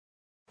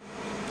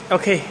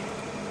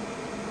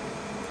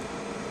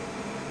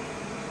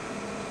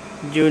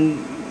OK。You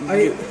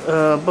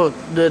不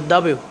the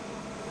W。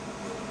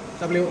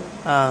W。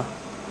啊。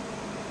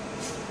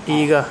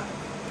第一个。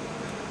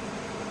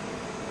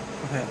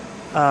OK。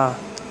啊。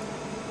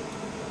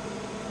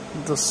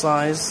The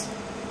size。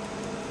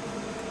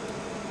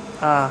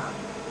啊。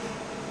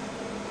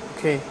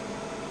OK。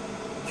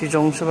居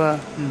中是吧？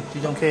嗯，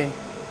居中。OK。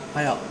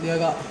还有第二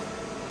个。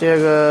第二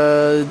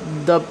个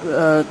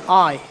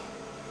I。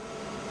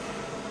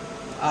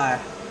I。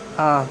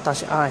啊，大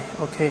写 I。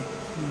OK。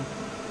嗯。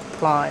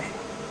Apply。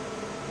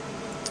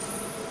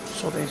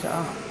稍等一下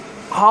啊。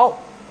好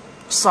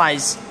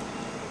 ，size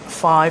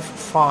 5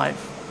 5。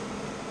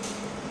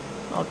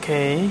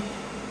OK。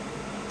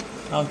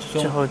好，居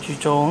中。最后居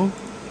中。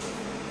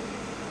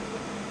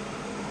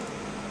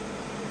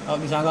好，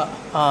第三个。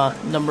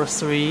Number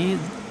 3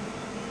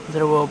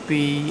 there will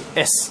be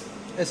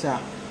S。S 啊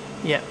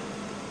Yeah。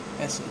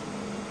S。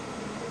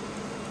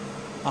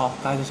好，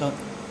开始说。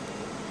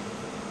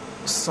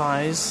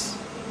Size。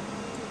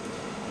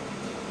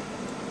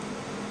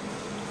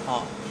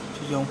好，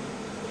居中。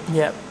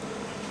Yeah。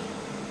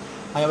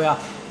还有没有？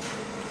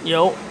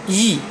有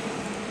E。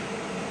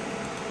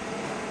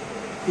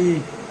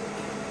E。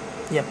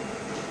Yep。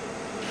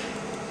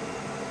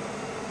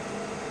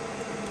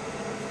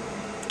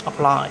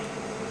Apply。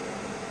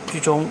居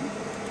中。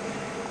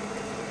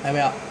还有没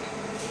有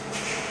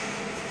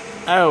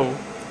O。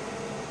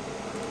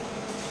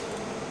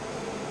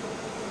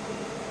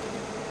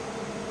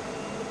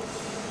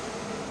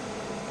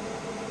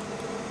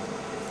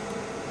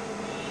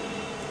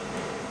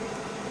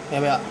还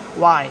有没有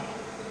Y。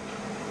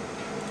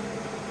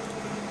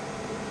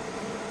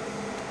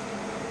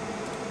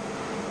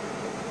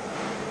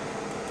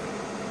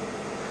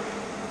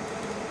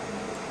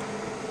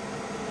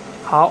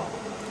好。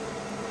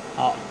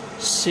好。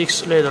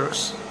6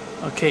 letters。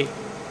OK。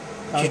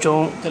居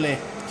中。这里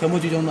全部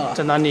居中的了。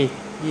在哪里？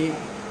一。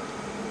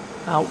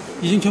好，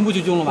已经全部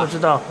居中了吧？我知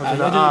道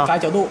啊。改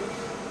角度。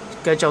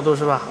改角度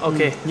是吧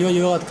 ？OK。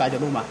一个改角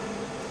度嘛。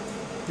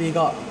第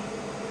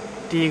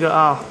一个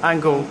啊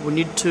 ，angle。We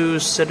need to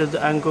set the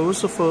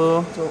angles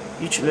for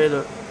each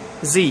letter.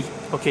 Z。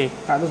OK。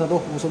改多少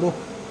度？50度，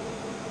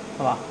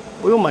好吧？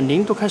不用嘛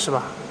，0度开始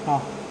吧。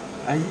好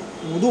，5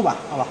度吧，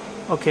好吧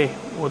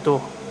 ？OK，5度。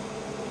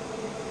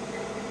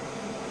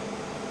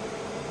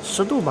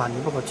10度吧，你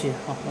不好记。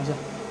好，没事。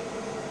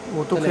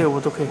我都可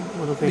以。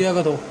第二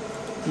个图。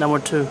Number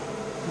 2。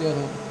第二图。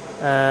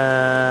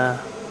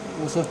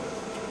50。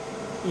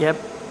Yep。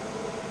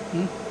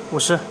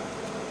50。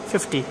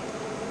50。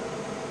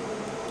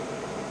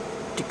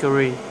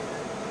Degree。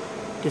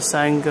第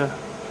三个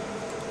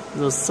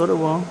 ，the third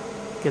one，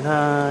 给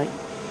它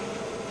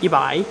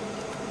100。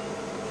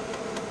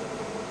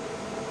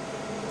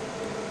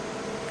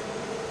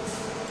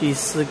第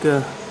四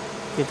个，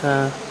给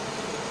它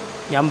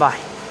200。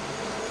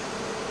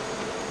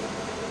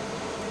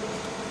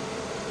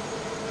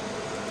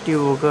第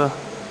五个，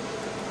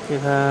给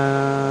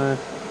它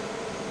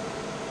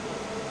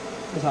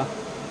多少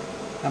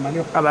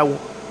？260。250。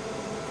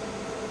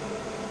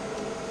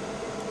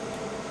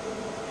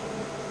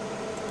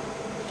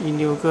第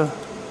六个，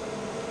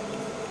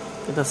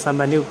给它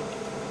360。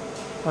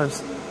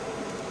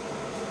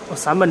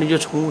360就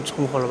重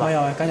合了吧？没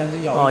有，刚才是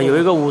有。哦，有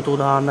一个5度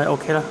的啊，那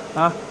OK 了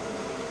啊。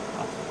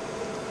好。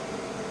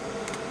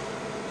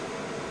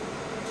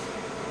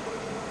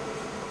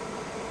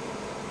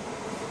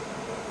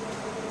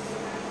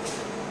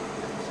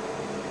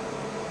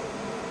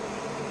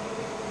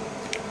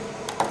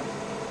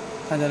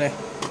看这里。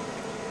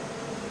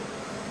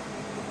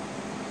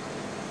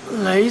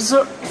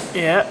Laser,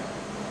 yeah.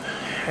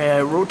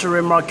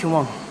 Rotary marking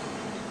one.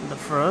 The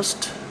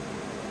first.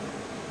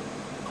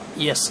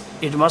 Yes,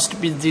 it must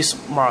be this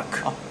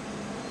mark.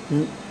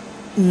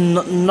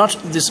 Not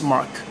this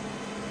mark.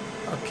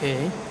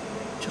 Okay,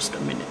 just a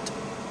minute.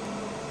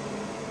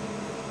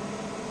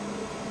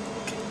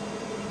 Okay.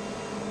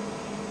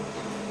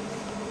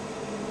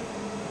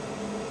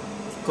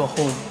 Go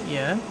home,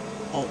 yeah.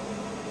 哦，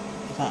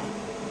你看，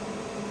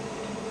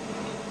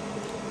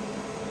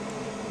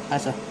开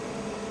始。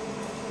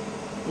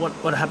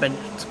What happened？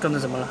 刚才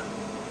怎么了？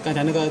刚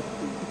才那个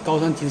高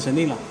上精神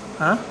令了。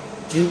啊？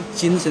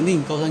精神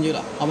令高上去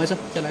了。好，没事，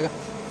再来一个。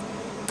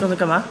刚才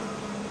干嘛？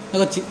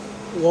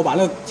我把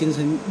那个精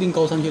神令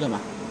勾上去了嘛，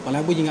本来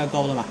不应该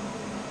勾的嘛。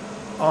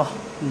哦，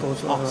勾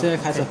住了。好，现在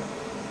开始。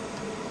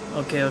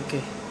OK.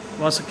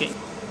 Once again.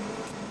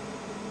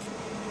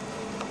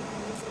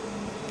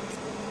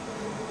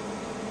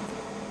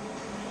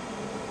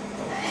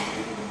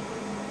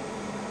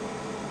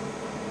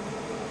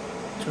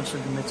 这事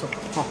情没做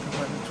好，赶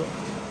快做。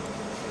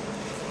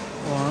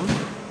1,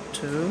 2,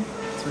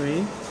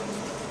 3,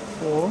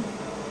 4, 5,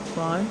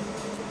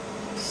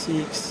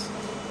 6.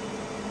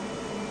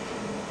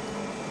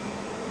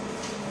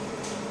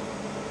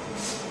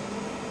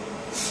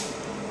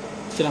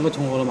 这两个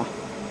重合了吗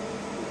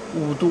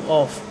？5度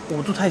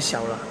off，5度太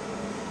小了。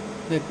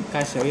那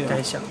改小一点。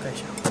改小。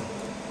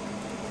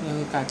那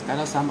个改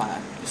到300。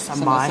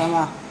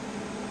300。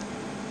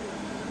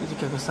那就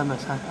给个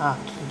330啊，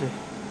对。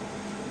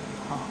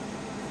好，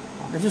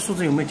那这数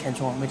字有没有填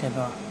充啊？没填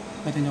充啊？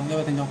没填充，要不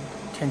要填充？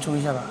填充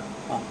一下吧。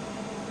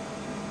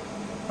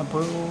不，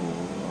填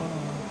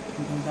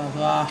充一下是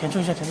吧？填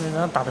充一下，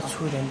让它打得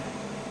粗一点点。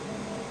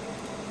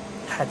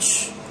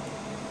hatch。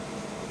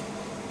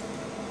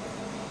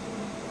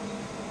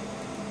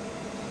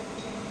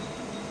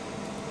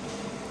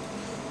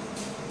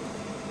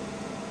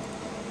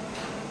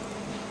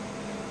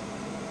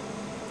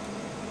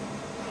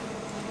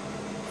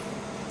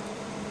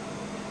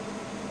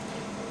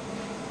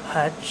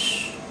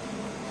hatch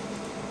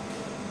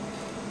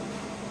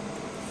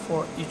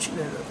for each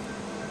letter.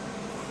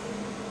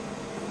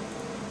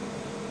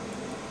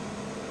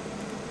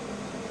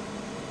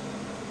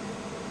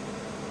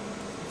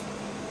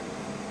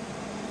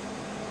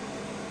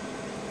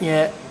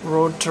 Yeah,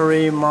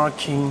 rotary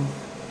marking.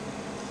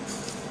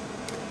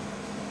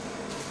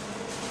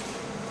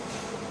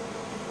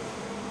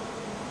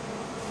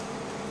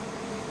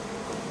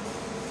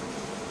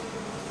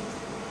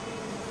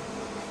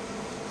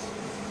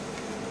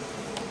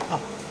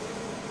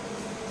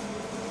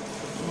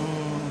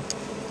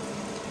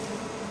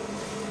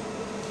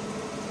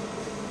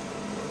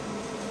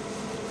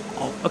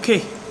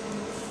 Okay.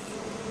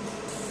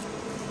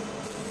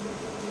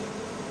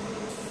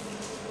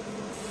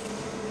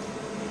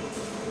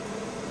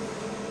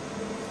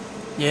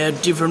 Yeah,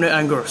 different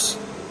angles.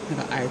 那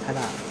个 I 太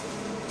大了。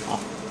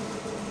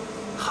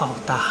好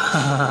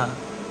大。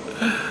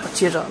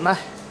接着来。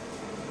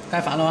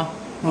该烦了吗？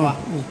好吧。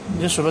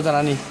你的鼠标在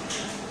哪里？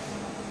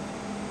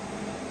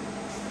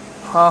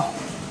好。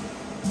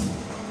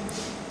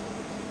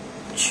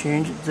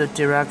Change the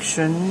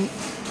direction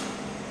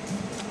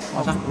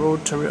of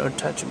rotary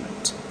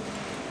attachment.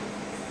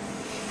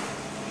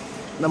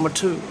 Number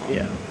 2,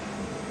 yeah.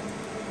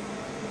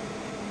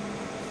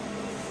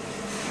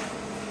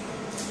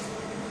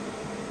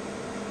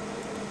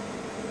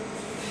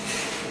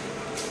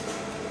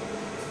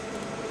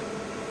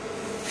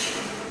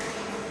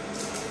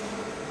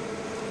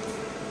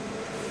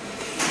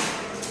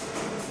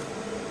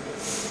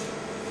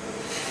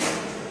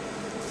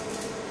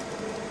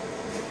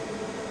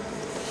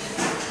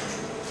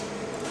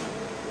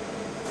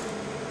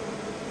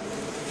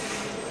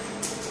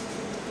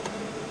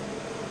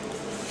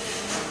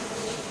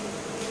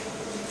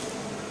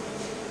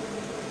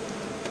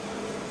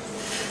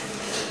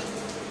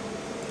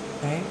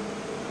 Okay.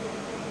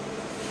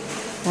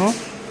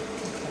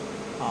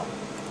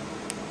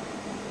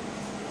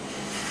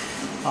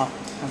 好，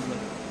看不了。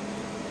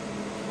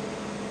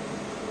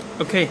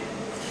Okay.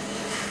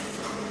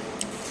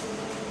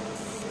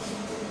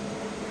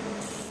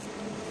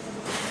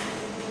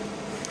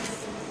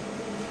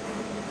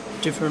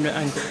 Different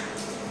angle.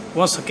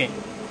 Once again.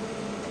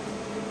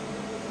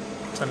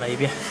 再来一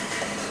遍。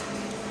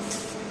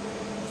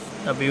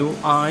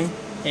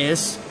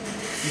WISELY.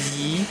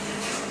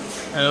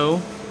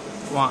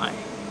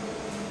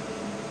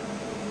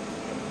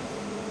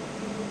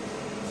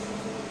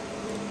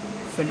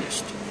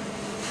 Finished.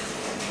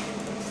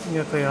 应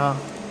该可以啊。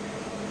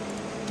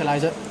再来一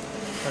次。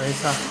再来一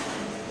次啊。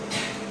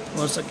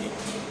Once again.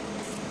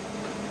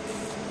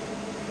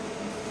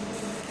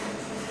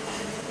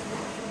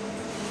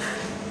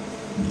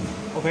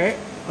 OK.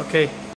 OK.